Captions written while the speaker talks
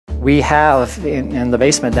We have in the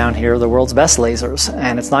basement down here the world's best lasers,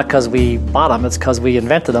 and it's not because we bought them, it's because we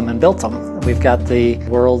invented them and built them. We've got the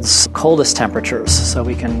world's coldest temperatures, so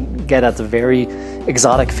we can get at the very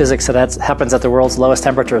exotic physics that happens at the world's lowest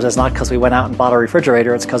temperatures. It's not because we went out and bought a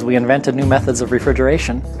refrigerator, it's because we invented new methods of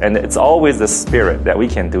refrigeration. And it's always the spirit that we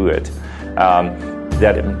can do it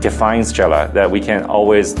that defines JILA, that we can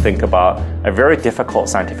always think about a very difficult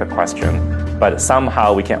scientific question, but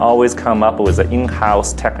somehow we can always come up with an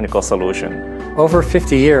in-house technical solution. Over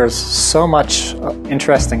 50 years, so much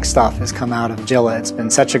interesting stuff has come out of JILA. It's been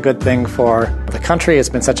such a good thing for the country, it's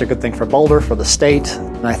been such a good thing for Boulder, for the state.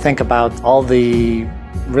 And I think about all the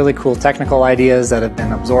really cool technical ideas that have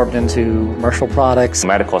been absorbed into commercial products.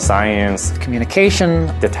 Medical science. Communication.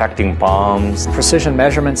 Detecting bombs. Precision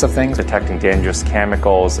measurements of things. Detecting dangerous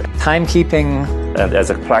chemicals. Timekeeping. And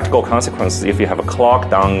as a practical consequence, if you have a clock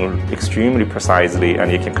done extremely precisely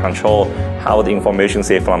and you can control how the information,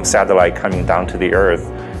 say, from satellite coming down to the Earth,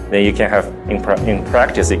 then you can have, in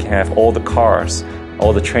practice, you can have all the cars,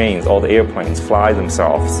 all the trains, all the airplanes fly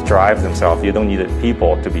themselves, drive themselves. You don't need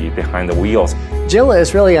people to be behind the wheels. JILA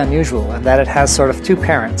is really unusual in that it has sort of two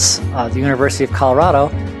parents, the University of Colorado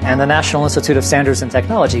and the National Institute of Standards and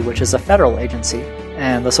Technology, which is a federal agency.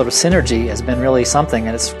 And the sort of synergy has been really something,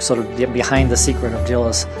 and it's sort of behind the secret of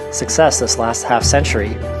JILA's success this last half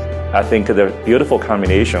century. I think the beautiful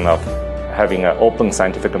combination of having an open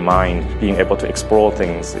scientific mind, being able to explore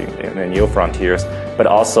things in new frontiers, but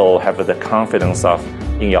also have the confidence of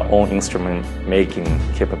in your own instrument making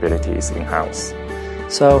capabilities in-house.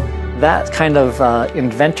 So that kind of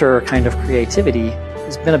inventor kind of creativity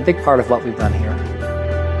has been a big part of what we've done here.